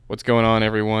What's going on,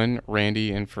 everyone?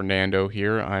 Randy and Fernando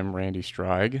here. I'm Randy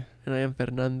Strige. And I am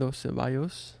Fernando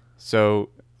Ceballos. So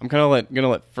I'm kind of gonna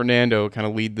let Fernando kind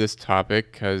of lead this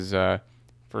topic because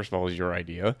first of all, it's your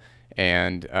idea,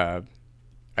 and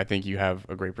I think you have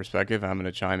a great perspective. I'm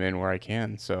gonna chime in where I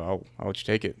can, so I'll let you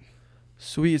take it.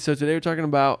 Sweet. So today we're talking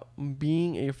about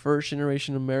being a first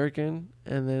generation American,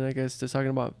 and then I guess just talking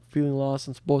about feeling lost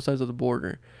on both sides of the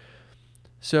border.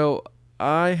 So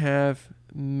I have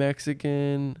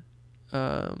Mexican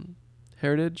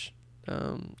heritage.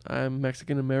 I'm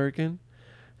Mexican American,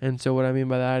 and so what I mean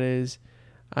by that is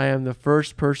I am the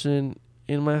first person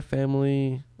in my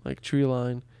family, like tree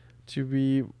line, to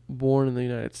be born in the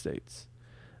United States.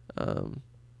 Um,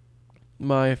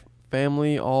 my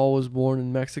family all was born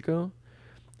in Mexico,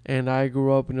 and I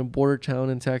grew up in a border town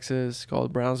in Texas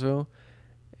called Brownsville,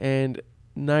 and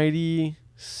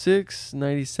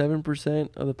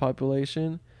 97% of the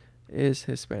population is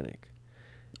Hispanic.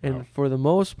 And Wow. for the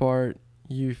most part,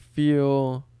 you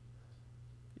feel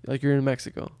like you're in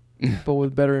Mexico, but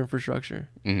with better infrastructure.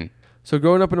 hmm So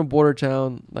growing up in a border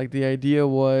town, like the idea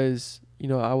was,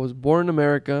 I was born in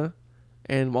America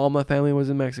and all my family was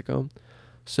in Mexico.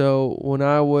 So when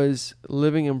I was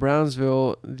living in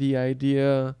Brownsville, the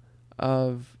idea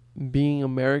of being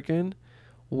American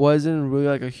wasn't really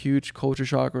like a huge culture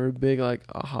shock or a big like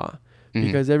aha, hmm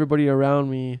because everybody around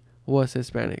me was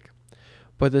Hispanic.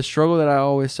 But the struggle that I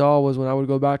always saw was when I would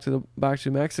go back to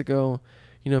Mexico,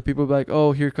 people would be like,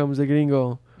 "Oh, here comes the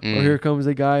gringo," or mm "Here comes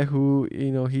the guy who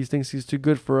he thinks he's too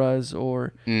good for us,"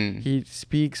 or mm he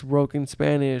speaks broken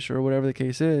Spanish, or whatever the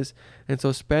case is. And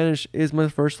so Spanish is my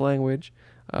first language.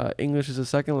 English is a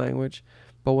second language.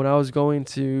 But when I was going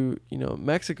to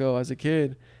Mexico as a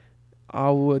kid,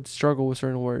 I would struggle with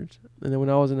certain words. And then when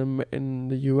I was in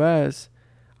the U.S.,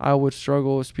 I would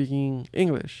struggle speaking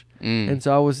English. mm And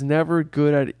so I was never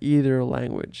good at either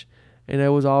language. And it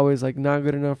was always like not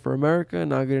good enough for America,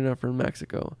 not good enough for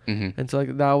Mexico. hmm And so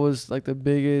like that was like the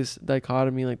biggest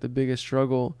dichotomy, like the biggest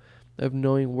struggle of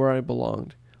knowing where I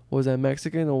belonged. Was I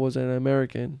Mexican or was I an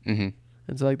American? hmm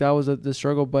And so like that was the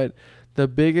struggle. But the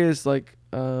biggest like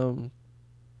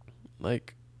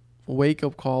wake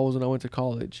up call was when I went to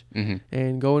college hmm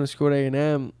and going to school at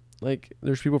A&M. Like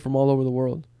there's people from all over the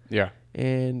world, Yeah.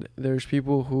 and there's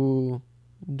people who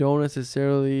don't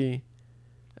necessarily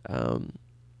um,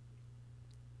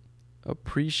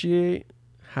 appreciate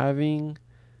having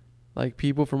like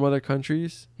people from other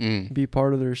countries mm be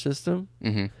part of their system.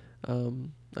 hmm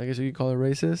I guess you could call it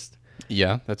racist.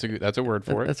 Yeah. That's a word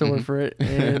for it. That's a word for it.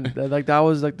 And that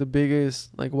was like the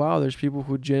biggest, like, wow, there's people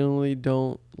who genuinely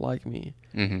don't like me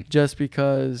hmm just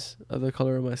because of the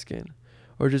color of my skin,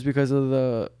 or just because of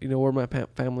the where my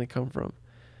family come from.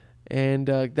 And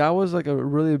that was like a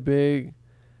really big,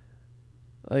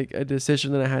 like a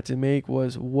decision that I had to make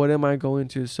was, what am I going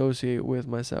to associate with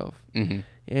myself? hmm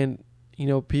And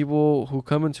people who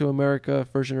come into America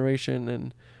first generation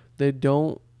and they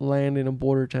don't land in a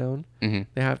border town, hmm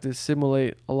they have to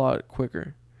assimilate a lot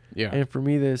quicker. Yeah. And for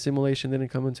me, the assimilation didn't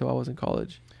come until I was in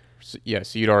college. So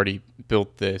you'd already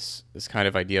built this kind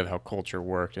of idea of how culture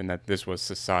worked and that this was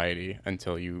society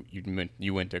until you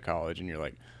went to college and you're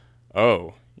like,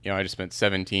 oh, I just spent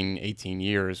 17, 18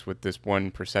 years with this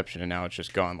one perception and now it's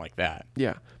just gone like that.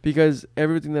 Yeah, because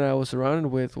everything that I was surrounded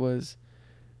with was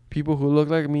people who look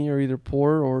like me are either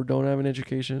poor or don't have an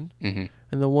education, hmm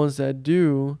and the ones that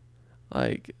do,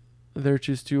 like, they're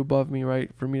just too above me, right,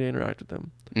 for me to interact with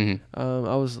them. hmm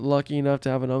I was lucky enough to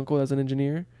have an uncle that's an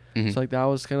engineer, hmm so like that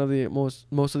was kind of the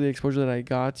most of the exposure that I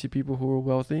got to people who were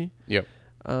wealthy. Yep.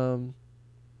 Um,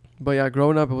 but yeah,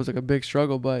 growing up it was like a big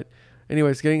struggle. But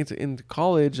anyways, getting into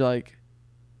college, like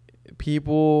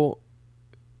people,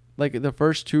 like the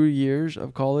first 2 years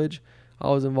of college, I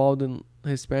was involved in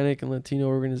Hispanic and Latino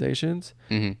organizations,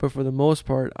 hmm but for the most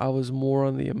part, I was more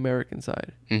on the American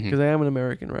side hmm because I am an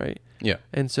American, right? Yeah.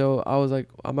 And so I was like,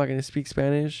 I'm not going to speak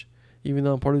Spanish, even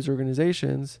though I'm part of these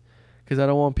organizations, because I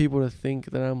don't want people to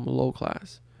think that I'm low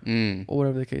class Mm. or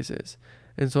whatever the case is.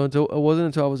 And so it wasn't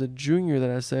until I was a junior that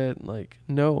I said, like,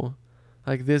 no,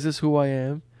 like this is who I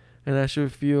am, and I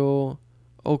should feel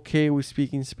okay with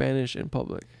speaking Spanish in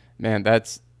public. Man,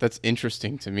 that's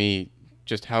interesting to me.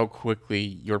 Just how quickly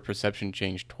your perception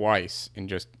changed twice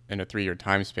in a 3 year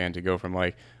time span to go from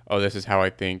like, oh, this is how I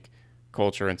think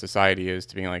culture and society is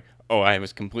to being like, oh, I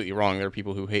was completely wrong. There are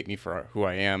people who hate me for who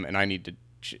I am, and I need to.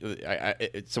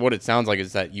 So what it sounds like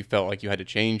is that you felt like you had to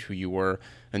change who you were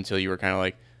until you were kind of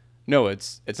like, no,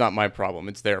 it's not my problem.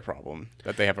 It's their problem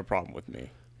that they have a problem with me.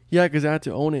 Yeah, because I had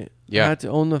to own it. I Yeah. had to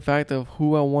own the fact of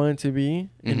who I wanted to be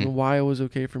hmm and why it was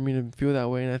okay for me to feel that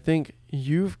way. And I think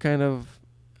you've kind of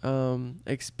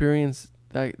experienced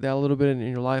that little bit in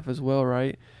your life as well,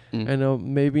 right? Mm. And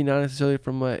maybe not necessarily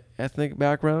from a ethnic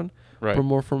background, Right. but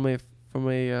more from a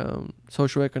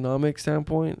socioeconomic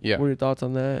standpoint. Yeah. What are your thoughts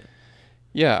on that?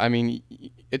 Yeah, I mean,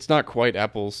 it's not quite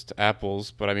apples to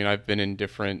apples, but I mean, I've been in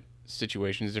different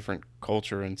situations, different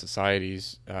culture and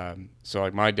societies. So,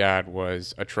 like, my dad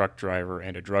was a truck driver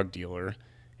and a drug dealer,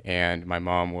 and my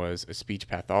mom was a speech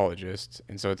pathologist.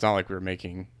 And so, it's not like we were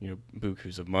making,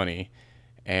 bukus of money.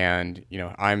 And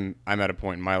I'm at a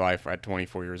point in my life at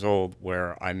 24 years old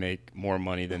where I make more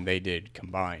money than they did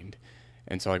combined.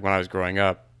 And so, like, when I was growing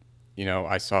up,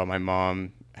 I saw my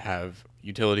mom have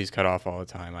utilities cut off all the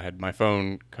time. I had my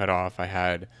phone cut off. I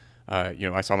had,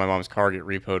 I saw my mom's car get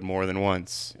repoed more than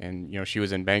once. And, she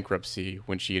was in bankruptcy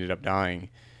when she ended up dying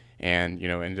and,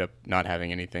 ended up not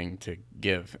having anything to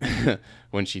give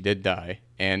when she did die.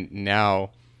 And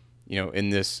now, in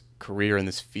this career, in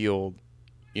this field,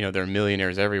 there are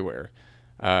millionaires everywhere,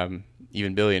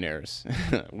 even billionaires,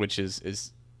 which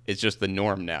is just the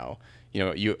norm now.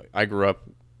 I grew up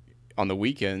on the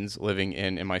weekends living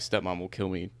and my stepmom will kill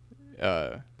me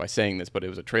by saying this, but it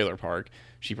was a trailer park.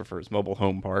 She prefers mobile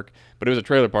home park, but it was a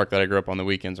trailer park that I grew up on the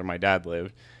weekends where my dad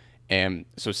lived. And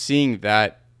so seeing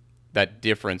that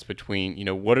difference between,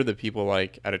 what are the people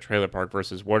like at a trailer park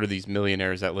versus what are these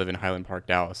millionaires that live in Highland Park,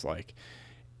 Dallas like?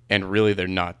 And really they're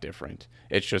not different.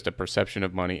 It's just a perception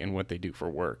of money and what they do for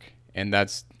work. And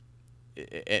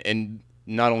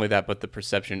not only that, but the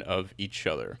perception of each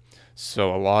other.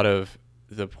 So a lot of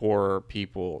the poor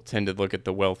people tend to look at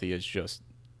the wealthy as just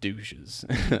douches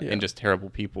and just terrible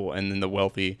people, and then the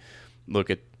wealthy look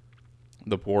at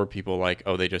the poor people like,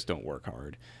 oh, they just don't work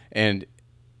hard. And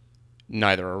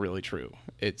neither are really true.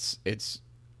 It's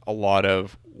a lot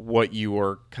of what you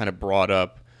were kind of brought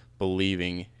up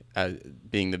believing as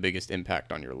being the biggest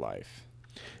impact on your life.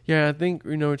 Yeah, I think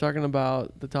we're talking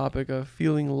about the topic of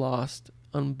feeling lost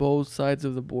on both sides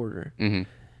of the border. Mm-hmm.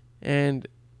 And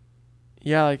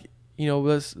yeah, like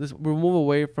we'll move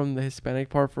away from the Hispanic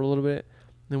part for a little bit,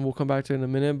 then we'll come back to it in a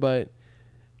minute. But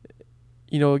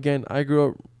again, I grew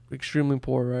up extremely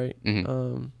poor, right?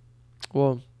 Mm-hmm.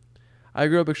 Well, I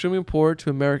grew up extremely poor to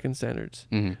American standards,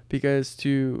 mm-hmm. because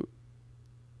to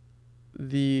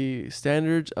the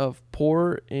standards of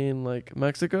poor in like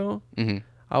Mexico, mm-hmm.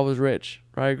 I was rich,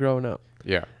 right, growing up.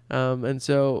 Yeah. And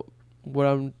so what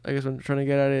I'm trying to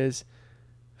get at is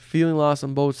feeling lost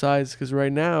on both sides, because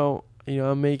right now,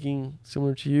 I'm making,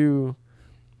 similar to you,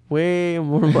 way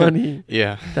more money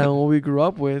yeah. than what we grew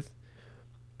up with.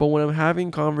 But when I'm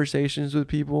having conversations with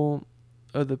people,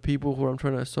 or the people who I'm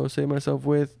trying to associate myself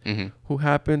with, mm-hmm. who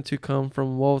happen to come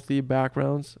from wealthy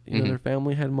backgrounds, mm-hmm. their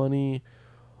family had money,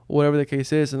 whatever the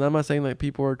case is. And I'm not saying like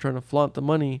people are trying to flaunt the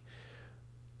money,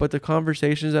 but the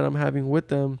conversations that I'm having with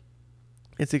them,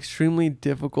 it's extremely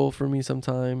difficult for me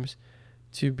sometimes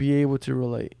to be able to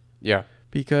relate. Yeah.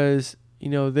 Because,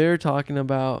 they're talking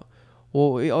about,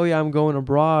 well, oh yeah, I'm going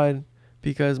abroad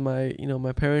because my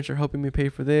parents are helping me pay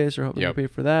for this or helping me pay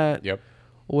for that. Yep.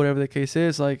 Or whatever the case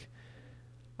is. Like,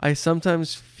 I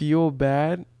sometimes feel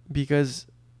bad because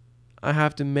I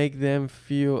have to make them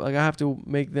feel like I have to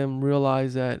make them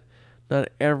realize that not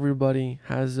everybody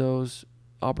has those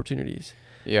opportunities.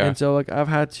 Yeah. And so like I've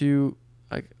had to,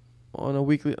 like, on a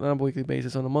weekly, not a weekly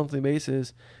basis, on a monthly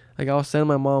basis, like I'll send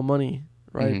my mom money,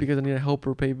 right? Mm-hmm. Because I need to help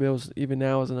her pay bills even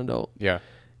now as an adult. Yeah.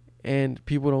 And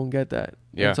people don't get that.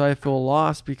 Yeah. And so I feel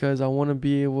lost because I want to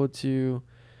be able to,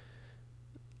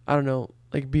 I don't know,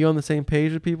 like be on the same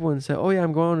page with people and say, oh yeah,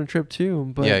 I'm going on a trip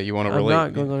too. But yeah, you want to relate. I'm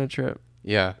not going on a trip.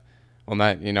 Yeah. Well,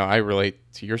 that, I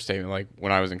relate to your statement. Like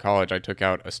when I was in college, I took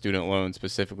out a student loan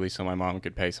specifically so my mom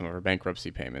could pay some of her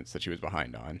bankruptcy payments that she was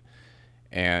behind on.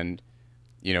 And,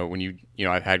 when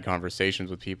I've had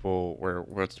conversations with people where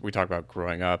we talk about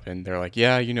growing up and they're like,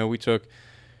 yeah, we took,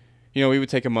 we would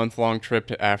take a month-long trip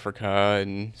to Africa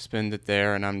and spend it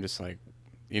there. And I'm just like,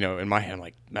 in my head, I'm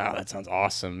like, wow, that sounds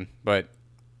awesome. But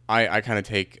I kind of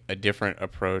take a different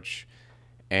approach,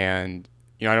 and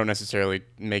I don't necessarily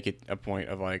make it a point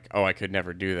of like, oh, I could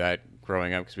never do that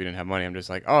growing up because we didn't have money. I'm just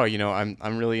like, oh,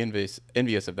 I'm really envious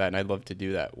of that, and I'd love to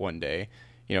do that one day.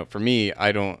 For me,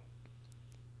 I don't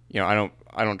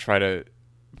try to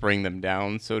bring them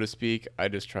down, so to speak. I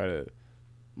just try to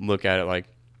look at it like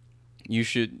you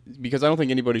should, because I don't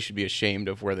think anybody should be ashamed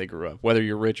of where they grew up, whether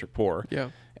you're rich or poor. Yeah.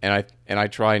 And I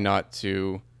try not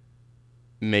to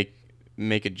make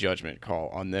a judgment call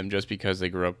on them just because they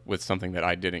grew up with something that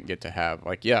I didn't get to have.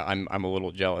 Like, yeah, I'm a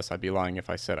little jealous. I'd be lying if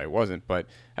I said I wasn't, but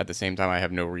at the same time, I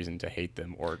have no reason to hate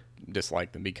them or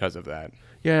dislike them because of that.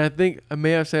 Yeah, I think I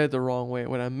may have said it the wrong way.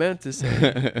 What I meant to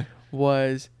say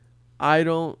was I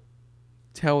don't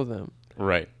tell them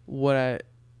right what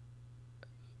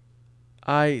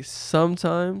I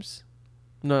sometimes,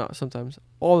 no, not sometimes,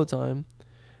 all the time,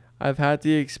 I've had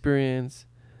the experience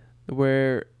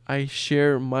where I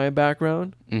share my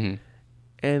background Mm-hmm.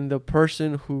 and the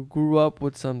person who grew up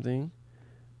with something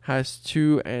has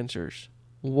two answers.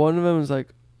 One of them is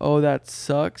like, "Oh, that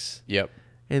sucks," Yep.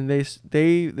 and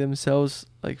they themselves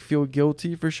like feel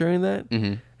guilty for sharing that,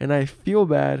 Mm-hmm. and I feel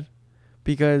bad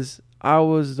because I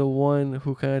was the one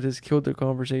who kind of just killed the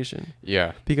conversation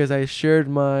Yeah. because I shared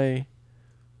my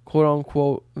quote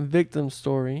unquote victim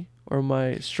story or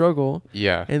my struggle,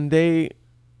 Yeah. and they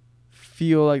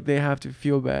feel like they have to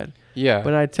feel bad. Yeah.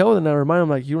 But I tell them, I remind them,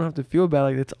 like, you don't have to feel bad.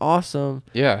 Like, it's awesome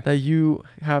Yeah. that you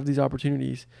have these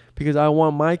opportunities because I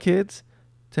want my kids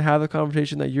to have the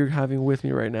conversation that you're having with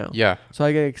me right now. Yeah. So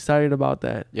I get excited about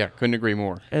that. Yeah. Couldn't agree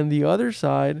more. And the other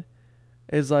side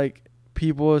is like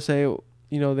people say,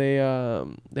 they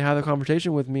have the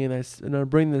conversation with me and I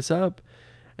bring this up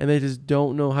and they just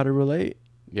don't know how to relate.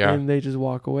 Yeah. And they just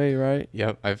walk away, right?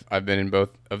 Yep. I've been in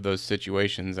both of those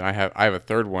situations, and I have a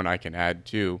third one I can add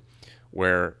too,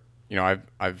 where I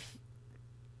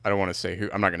don't want to say who,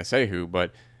 I'm not going to say who,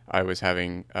 but I was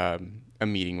having a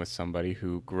meeting with somebody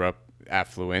who grew up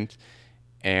affluent,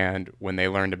 and when they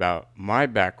learned about my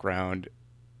background,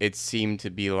 it seemed to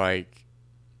be like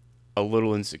a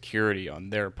little insecurity on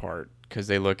their part because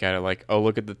they look at it like, oh,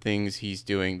 look at the things he's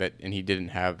doing that, and he didn't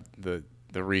have the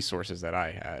resources that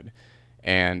I had.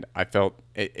 And I felt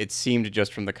it seemed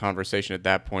just from the conversation at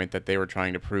that point that they were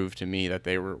trying to prove to me that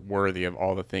they were worthy of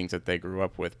all the things that they grew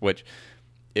up with, which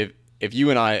if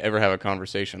you and I ever have a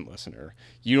conversation, listener,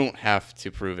 you don't have to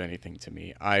prove anything to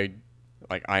me. I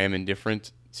am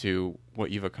indifferent to what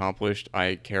you've accomplished.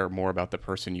 I care more about the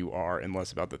person you are and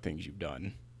less about the things you've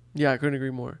done. Yeah, I couldn't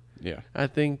agree more. Yeah. I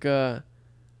think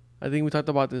we talked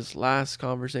about this last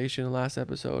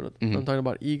episode. Mm-hmm. I'm talking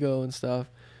about ego and stuff.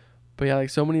 But yeah, like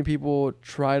so many people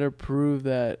try to prove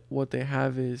that what they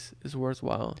have is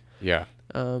worthwhile. Yeah.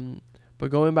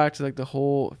 But going back to like the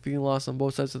whole feeling lost on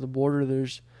both sides of the border,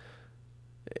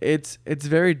 it's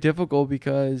very difficult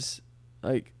because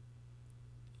like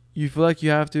you feel like you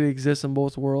have to exist in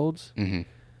both worlds. Mm-hmm.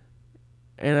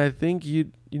 And I think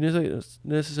you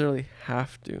necessarily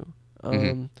have to.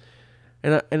 Mm-hmm.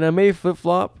 And I may flip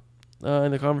flop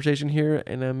in the conversation here,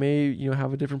 and I may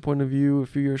have a different point of view a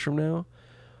few years from now.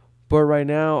 But right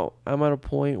now, I'm at a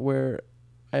point where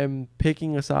I'm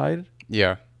picking a side.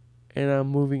 Yeah. And I'm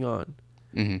moving on.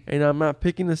 Mm-hmm. And I'm not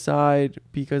picking a side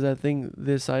because I think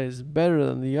this side is better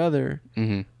than the other.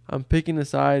 Mm-hmm. I'm picking a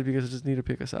side because I just need to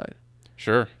pick a side.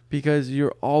 Sure. Because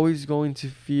you're always going to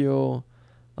feel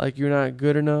like you're not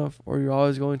good enough, or you're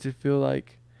always going to feel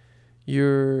like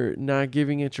you're not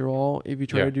giving it your all if you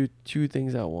try to do two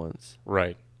things at once.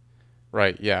 Right.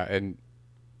 Right. Yeah. And,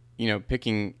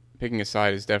 picking a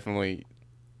side is definitely,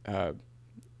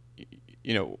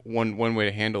 one way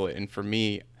to handle it. And for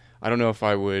me, I don't know if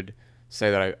I would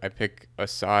say that I pick a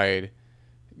side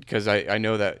because I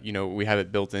know that, we have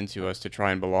it built into us to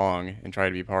try and belong and try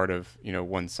to be part of,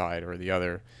 one side or the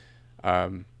other.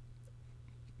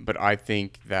 But I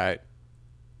think that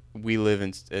we live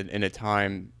in a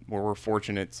time where we're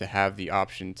fortunate to have the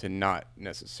option to not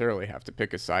necessarily have to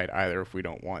pick a side either if we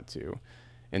don't want to.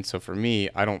 And so for me,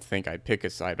 I don't think I pick a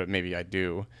side, but maybe I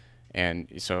do.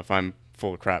 And so if I'm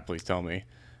full of crap, please tell me.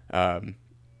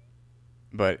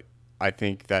 But I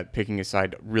think that picking a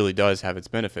side really does have its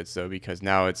benefits, though, because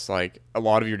now it's like a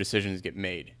lot of your decisions get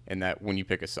made in that when you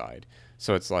pick a side.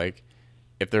 So it's like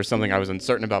if there's something I was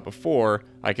uncertain about before,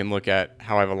 I can look at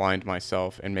how I've aligned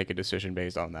myself and make a decision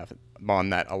based on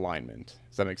that alignment.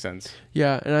 Does that make sense?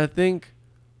 Yeah, and I think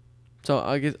so.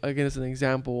 I guess as an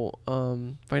example,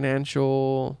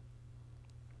 financial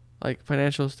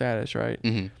status, right?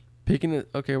 Mm-hmm.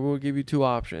 Okay, we'll give you two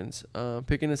options.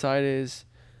 Picking a side is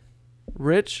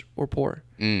rich or poor.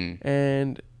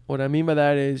 And what I mean by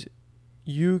that is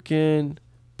you can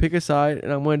pick a side,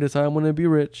 and I'm going to decide I'm going to be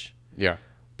rich. Yeah.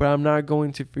 But I'm not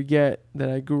going to forget that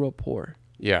I grew up poor.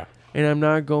 Yeah. And I'm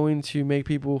not going to make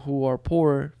people who are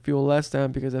poor feel less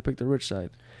than because I picked the rich side.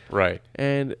 Right.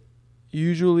 And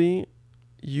usually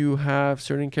you have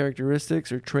certain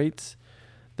characteristics or traits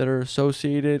that are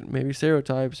associated, maybe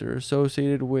stereotypes, are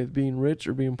associated with being rich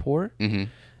or being poor. Mm-hmm.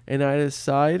 And I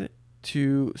decide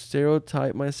to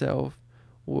stereotype myself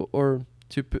or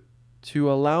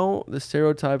to allow the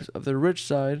stereotypes of the rich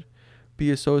side be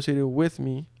associated with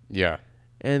me. Yeah.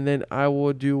 And then I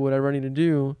will do whatever I need to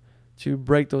do to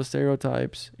break those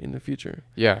stereotypes in the future.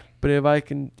 Yeah. But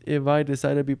if I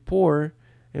decide to be poor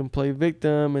and play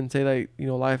victim and say like,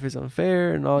 life is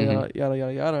unfair and all yada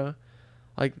yada yada,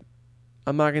 like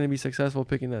I'm not going to be successful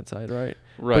picking that side, right?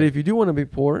 Right. But if you do want to be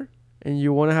poor and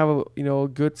you want to have a a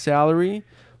good salary,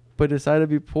 but decide to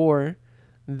be poor,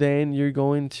 then you're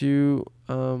going to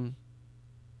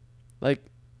like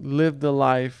live the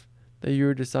life that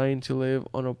you're deciding to live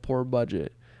on a poor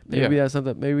budget. Maybe Yeah. that's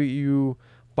something. Maybe you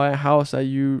buy a house that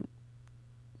you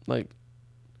like,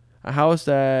 a house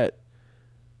that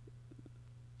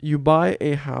you buy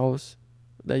a house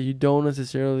that you don't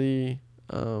necessarily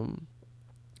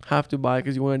have to buy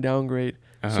because you want to downgrade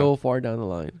Uh-huh. so far down the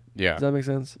line. Yeah. Does that make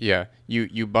sense? Yeah.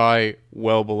 You buy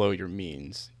well below your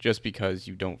means just because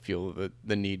you don't feel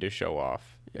the need to show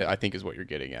off. Yeah. I think is what you're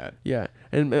getting at. Yeah,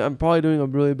 and I'm probably doing a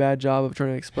really bad job of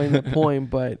trying to explain that point,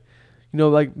 but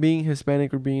like being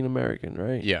Hispanic or being American,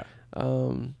 right? Yeah.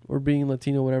 Or being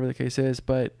Latino, whatever the case is,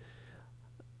 but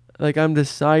like I'm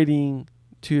deciding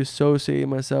to associate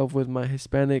myself with my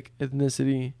Hispanic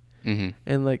ethnicity Mhm.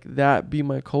 and like that be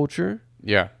my culture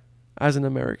Yeah. as an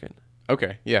American,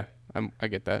 Okay. Yeah. I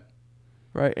get that.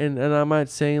 right? And I'm not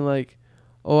saying like,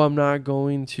 oh, I'm not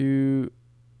going to,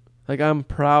 like, I'm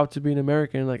proud to be an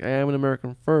American, like I am an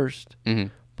American first,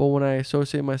 Mhm. but when I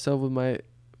associate myself with my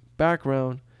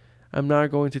background, I'm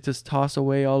not going to just toss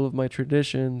away all of my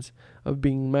traditions of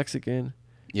being Mexican.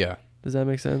 Yeah. Does that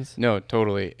make sense? No,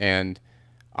 totally. And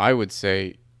I would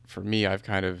say for me, I've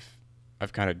kind of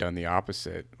done the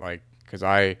opposite. Like, because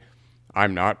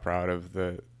I'm not proud of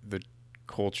the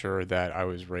culture that I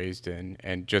was raised in,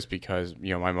 and just because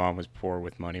my mom was poor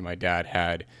with money, my dad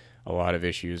had a lot of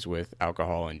issues with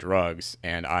alcohol and drugs,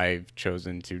 and I've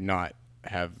chosen to not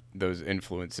have those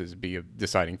influences be a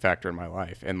deciding factor in my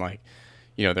life. And like,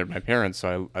 they're my parents,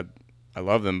 so I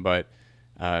love them, but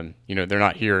they're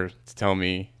not here to tell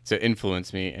me to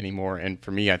influence me anymore. And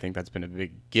for me, I think that's been a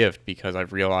big gift because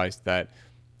I've realized that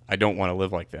I don't want to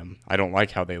live like them. I don't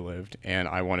like how they lived, and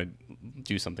I want to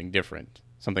do something different,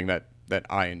 something that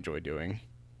I enjoy doing.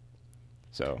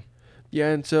 So, Yeah,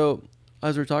 and so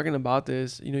as we're talking about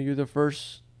this, you're the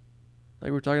first,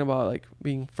 like we're talking about like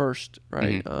being first,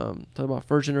 right? mhm, Talking about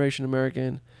first generation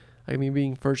American, I mean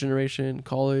being first generation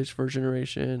college, first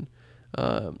generation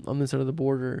on this side of the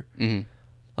border. mhm,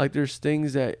 Like there's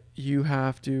things that you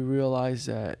have to realize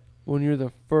that when you're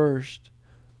the first,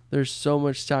 there's so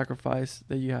much sacrifice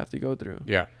that you have to go through.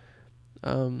 yeah,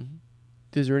 Um,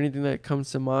 is there anything that comes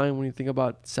to mind when you think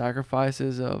about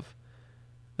sacrifices of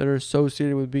that are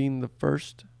associated with being the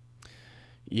first?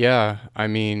 yeah. I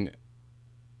mean,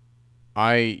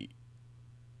 I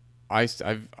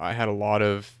I had a lot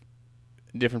of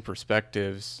different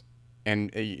perspectives,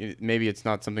 and maybe it's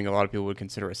not something a lot of people would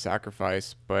consider a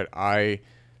sacrifice, but I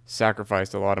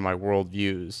sacrificed a lot of my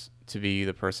worldviews to be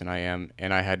the person I am,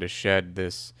 and I had to shed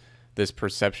this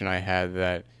perception I had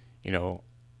that you know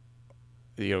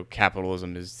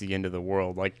capitalism is the end of the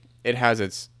world. Like it has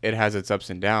its ups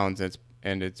and downs,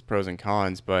 and its pros and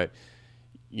cons, but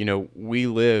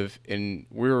we're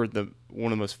the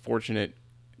one of the most fortunate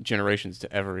generations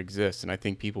to ever exist, and I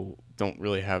think people don't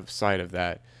really have sight of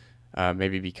that.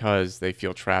 Maybe because they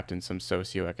feel trapped in some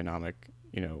socioeconomic,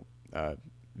 you know, uh,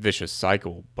 vicious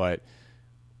cycle. But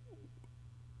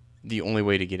the only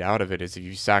way to get out of it is if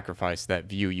you sacrifice that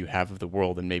view you have of the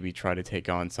world and maybe try to take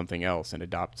on something else and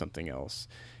adopt something else.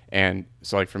 And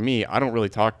so, like for me, I don't really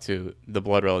talk to the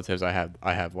blood relatives I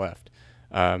have left.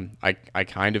 I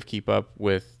kind of keep up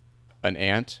with an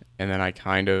aunt, and then I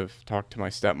kind of talk to my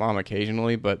stepmom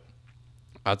occasionally. But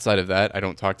outside of that, I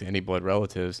don't talk to any blood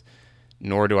relatives,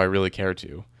 nor do I really care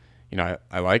to.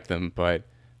 I like them, but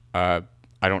uh,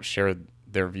 I don't share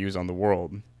their views on the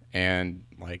world. And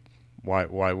like, why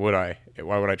would I?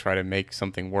 Why would I try to make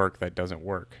something work that doesn't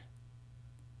work?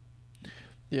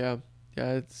 Yeah,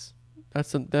 yeah,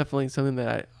 that's definitely something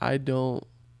that I don't.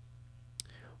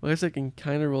 Well, I guess I can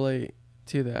kind of relate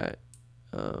to that,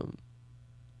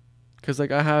 cause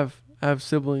like I have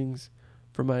siblings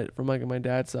from like my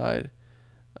dad's side.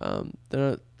 They're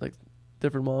not like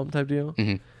different mom type deal,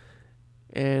 Hmm.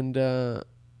 and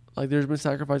like there's been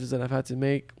sacrifices that I've had to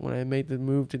make when I made the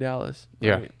move to Dallas.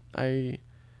 Yeah. Right?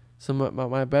 Some of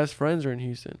my best friends are in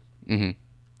Houston, Hmm.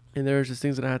 and there's just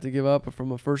things that I had to give up. But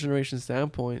from a first generation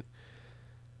standpoint,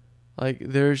 like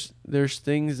there's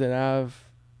things that I've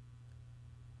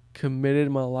committed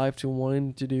my life to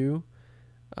wanting to do,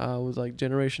 with like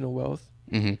generational wealth,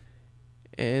 Hmm.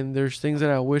 and there's things that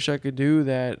I wish I could do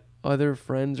that other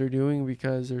friends are doing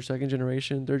because they're second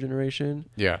generation, third generation,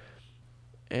 Yeah.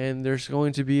 and there's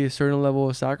going to be a certain level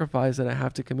of sacrifice that I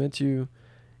have to commit to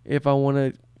if I want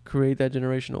to create that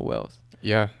generational wealth.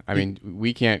 Yeah. I mean,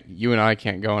 you and I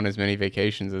can't go on as many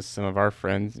vacations as some of our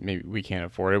friends. Maybe we can't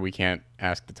afford it. We can't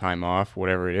ask the time off,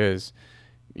 whatever it is.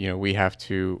 we have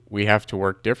to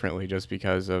work differently just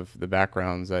because of the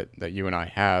backgrounds that you and I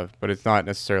have. But it's not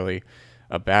necessarily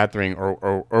a bad thing,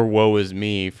 or woe is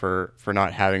me for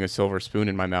not having a silver spoon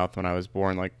in my mouth when I was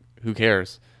born. Like, who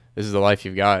cares? This is the life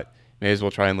you've got. May as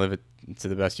well try and live it to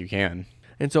the best you can.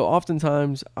 And so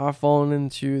oftentimes I've fallen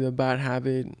into the bad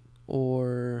habit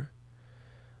or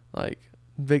like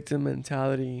victim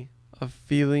mentality of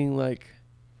feeling like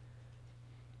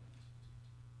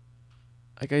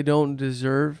I don't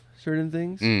deserve certain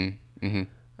things, Mm-hmm.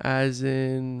 as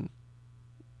in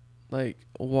like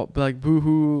what, like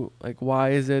boohoo, like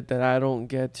why is it that I don't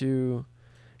get to,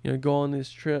 go on these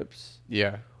trips,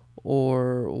 Yeah.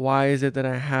 or why is it that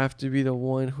I have to be the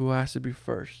one who has to be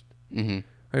first? Mm-hmm.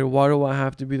 Right? Why do I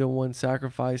have to be the one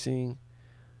sacrificing?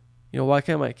 Why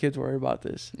can't my kids worry about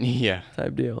this Yeah.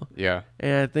 type deal? Yeah.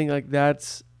 And I think like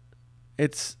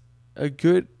it's a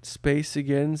good space to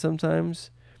get in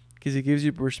sometimes, because it gives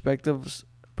you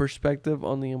perspective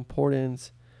on the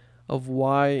importance of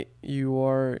why you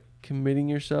are committing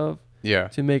yourself Yeah.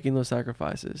 to making those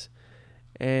sacrifices.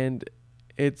 And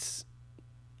it's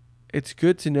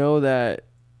good to know that,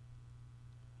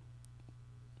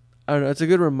 I don't know, it's a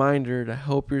good reminder to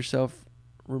help yourself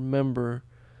remember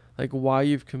like why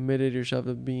you've committed yourself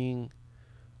to being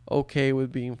okay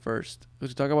with being first. Because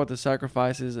we talk about the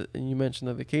sacrifices, and you mentioned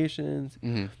the vacations,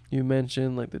 Mm-hmm. you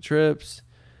mentioned like the trips,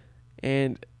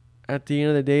 and at the end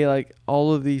of the day, like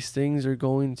all of these things are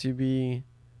going to be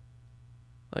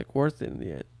like worth it in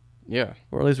the end, Yeah.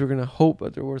 or at least we're gonna hope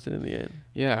that they're worth it in the end.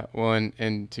 Yeah. Well,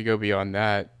 and to go beyond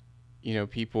that,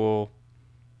 people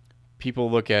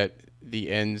look at the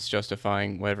ends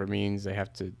justifying whatever means they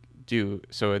have to do.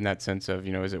 So in that sense of,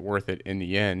 is it worth it in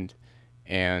the end?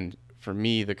 And for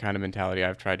me, the kind of mentality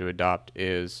I've tried to adopt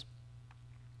is,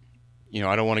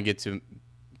 I don't want to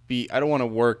I don't want to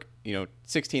work,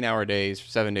 16-hour days,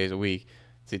 7 days a week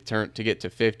to get to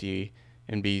 50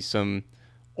 and be some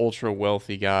ultra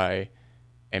wealthy guy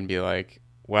and be like,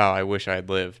 wow, I wish I had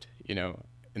lived, in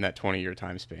that 20-year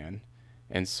time span.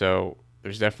 And so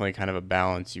there's definitely kind of a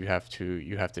balance you have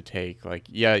to take. Like,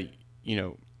 yeah,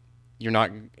 you're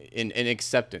not in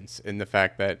acceptance in the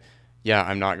fact that, yeah,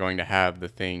 I'm not going to have the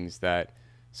things that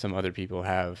some other people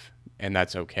have, and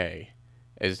that's okay.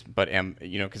 Because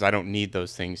I don't need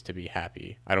those things to be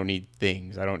happy. I don't need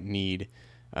things. I don't need,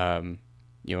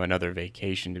 another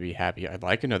vacation to be happy. I'd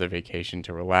like another vacation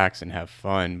to relax and have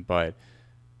fun, but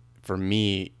for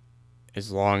me,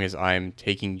 as long as I'm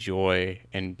taking joy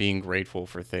and being grateful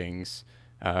for things,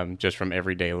 just from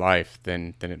everyday life,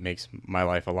 then it makes my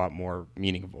life a lot more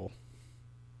meaningful.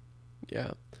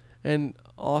 Yeah. And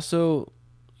also,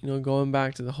 going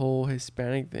back to the whole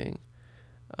Hispanic thing,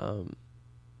 um,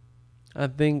 I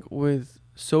think with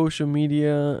social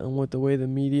media and with the way the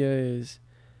media is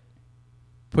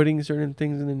putting certain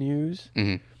things in the news,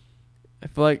 Hmm. I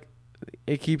feel like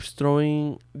it keeps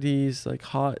throwing these like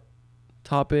hot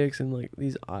topics and like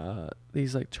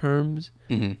these like terms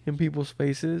Hmm. in people's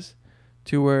faces,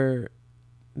 to where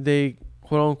they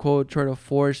quote unquote try to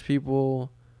force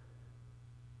people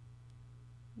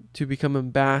to become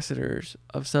ambassadors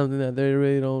of something that they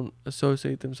really don't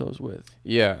associate themselves with.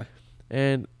 Yeah.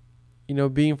 And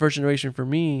being first generation, for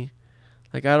me,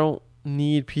 like I don't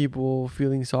need people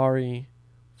feeling sorry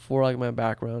for like my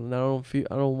background, and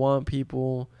I don't want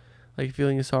people like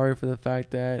feeling sorry for the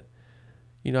fact that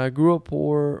I grew up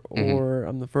poor, Hmm. or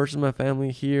I'm the first in my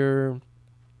family here,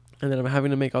 and then I'm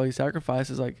having to make all these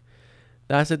sacrifices. Like,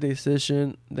 that's a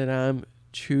decision that I'm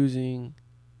choosing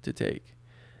to take.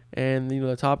 And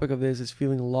the topic of this is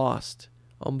feeling lost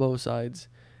on both sides.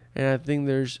 And I think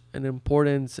there's an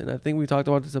importance, and I think we talked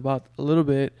about this about a little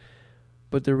bit,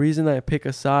 but the reason I pick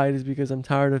a side is because I'm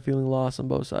tired of feeling lost on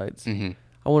both sides. Hmm.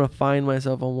 I want to find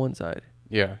myself on one side.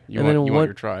 Yeah. You And want then you want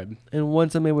your tribe. And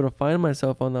once I'm able to find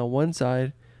myself on that one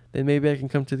side, then maybe I can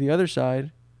come to the other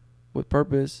side with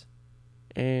purpose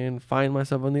and find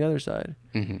myself on the other side.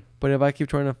 Hmm. But if I keep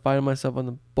trying to find myself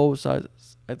on both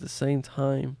sides at the same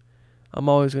time, I'm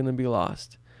always going to be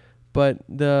lost. But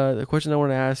the question I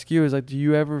want to ask you is, like, do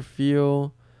you ever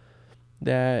feel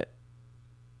that,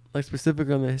 like,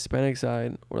 specifically on the Hispanic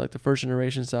side or like the first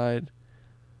generation side,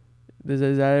 is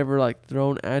that ever like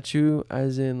thrown at you,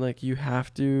 as in like you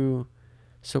have to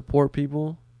support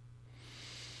people?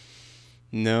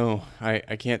 No, I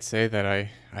can't say that I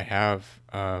have.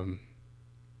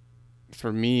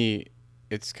 For me,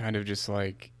 it's kind of just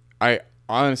like, I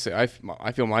honestly, I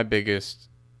feel my biggest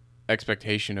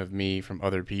expectation of me from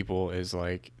other people is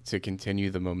like to continue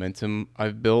the momentum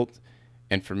I've built,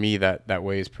 and for me that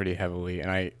weighs pretty heavily, and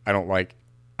I don't like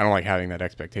having that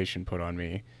expectation put on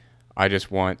me. I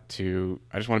just want to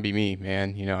be me,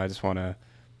 man. I just want to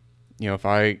if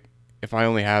I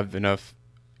only have enough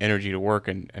energy to work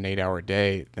an 8 hour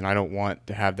day, then I don't want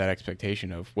to have that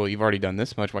expectation of, well, you've already done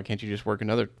this much. Why can't you just work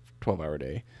another 12-hour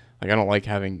day? Like, I don't like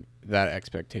having that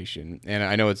expectation. And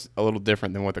I know it's a little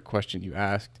different than what the question you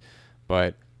asked,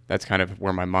 but that's kind of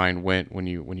where my mind went when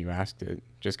you asked it.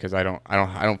 Just because I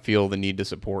don't feel the need to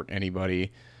support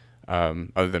anybody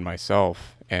other than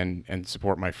myself, and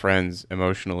support my friends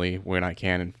emotionally when I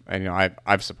can. And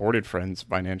I've supported friends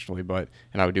financially,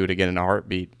 and I would do it again in a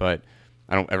heartbeat. But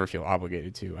I don't ever feel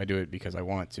obligated to. I do it because I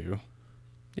want to.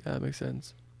 Yeah, that makes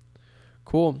sense.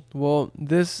 Cool. Well,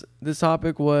 this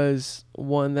topic was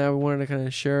one that we wanted to kind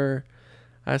of share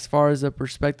as far as the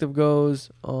perspective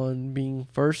goes on being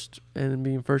first and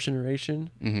being first generation.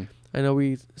 Mm-hmm. I know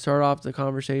we started off the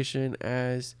conversation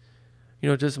as,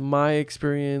 just my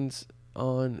experience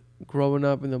on growing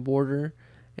up in the border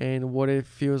and what it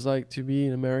feels like to be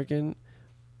an American,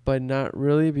 but not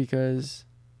really, because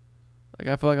like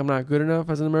I feel like I'm not good enough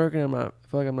as an American. I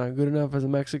feel like I'm not good enough as a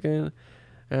Mexican.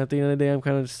 And at the end of the day, I'm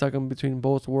kind of stuck in between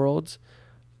both worlds.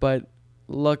 But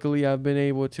luckily, I've been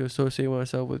able to associate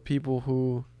myself with people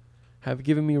who have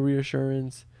given me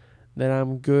reassurance that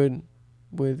I'm good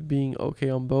with being okay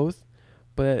on both,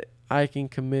 but I can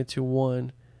commit to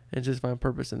one and just find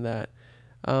purpose in that.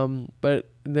 But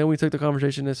then we took the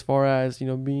conversation as far as,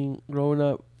 growing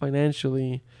up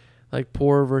financially, like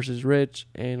poor versus rich,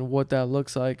 and what that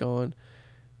looks like on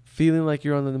feeling like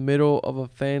you're on the middle of a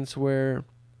fence where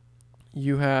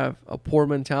you have a poor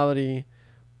mentality,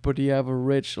 but you have a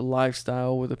rich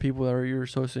lifestyle with the people that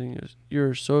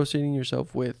you're associating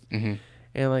yourself with, Mm-hmm.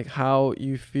 and like how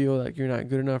you feel like you're not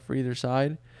good enough for either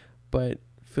side, but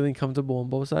feeling comfortable on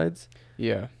both sides.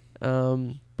 Yeah.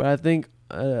 But I think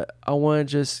I want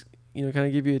to just kind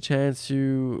of give you a chance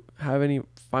to have any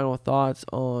final thoughts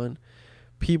on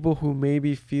people who may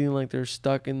be feeling like they're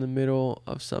stuck in the middle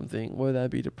of something, whether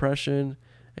that be depression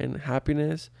and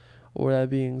happiness, or that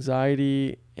be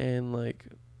anxiety and like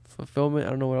fulfillment.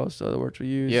 I don't know what else other words we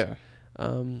use. Yeah.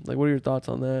 Like, what are your thoughts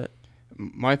on that?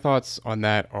 My thoughts on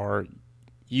that are,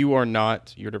 you are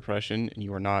not your depression and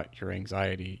you are not your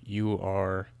anxiety. You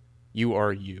are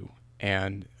you.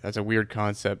 And that's a weird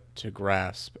concept to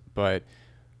grasp, but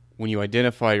when you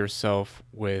identify yourself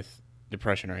with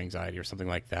depression or anxiety or something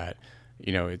like that,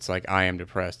 it's like, I am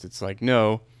depressed. It's like,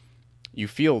 no, you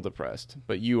feel depressed,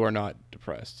 but you are not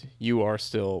depressed. You are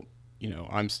still,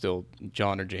 I'm still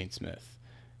John or Jane Smith.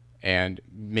 And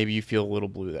maybe you feel a little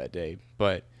blue that day,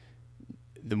 but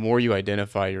the more you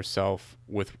identify yourself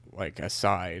with like a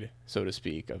side, so to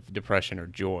speak, of depression or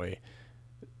joy,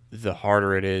 the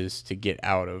harder it is to get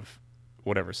out of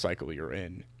whatever cycle you're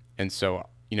in. And so,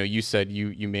 you said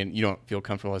you don't feel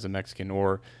comfortable as a Mexican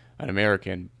or an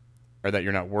American, or that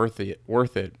you're not worth it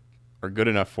or good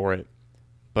enough for it.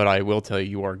 But I will tell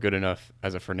you are good enough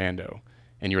as a Fernando,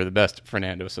 and you're the best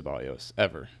Fernando Ceballos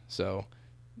ever. So,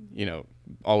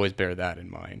 always bear that in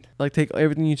mind. Like, take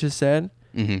everything you just said,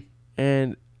 Mm-hmm.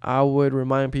 and I would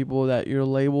remind people that your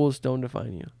labels don't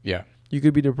define you. Yeah. You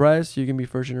could be depressed, you can be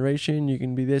first generation, you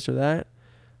can be this or that,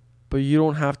 but you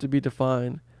don't have to be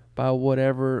defined by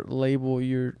whatever label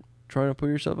you're trying to put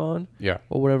yourself on, Yeah.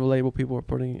 or whatever label people are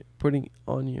putting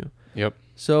on you. Yep.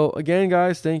 So again,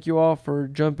 guys, thank you all for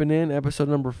jumping in. Episode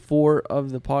number 4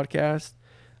 of the podcast.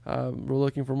 We're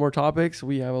looking for more topics.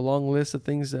 We have a long list of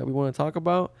things that we want to talk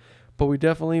about, but we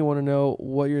definitely want to know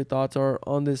what your thoughts are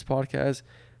on this podcast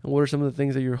and what are some of the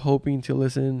things that you're hoping to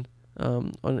listen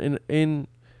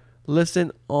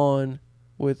listen on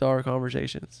with our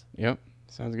conversations. Yep.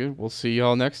 Sounds good. We'll see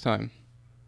y'all next time.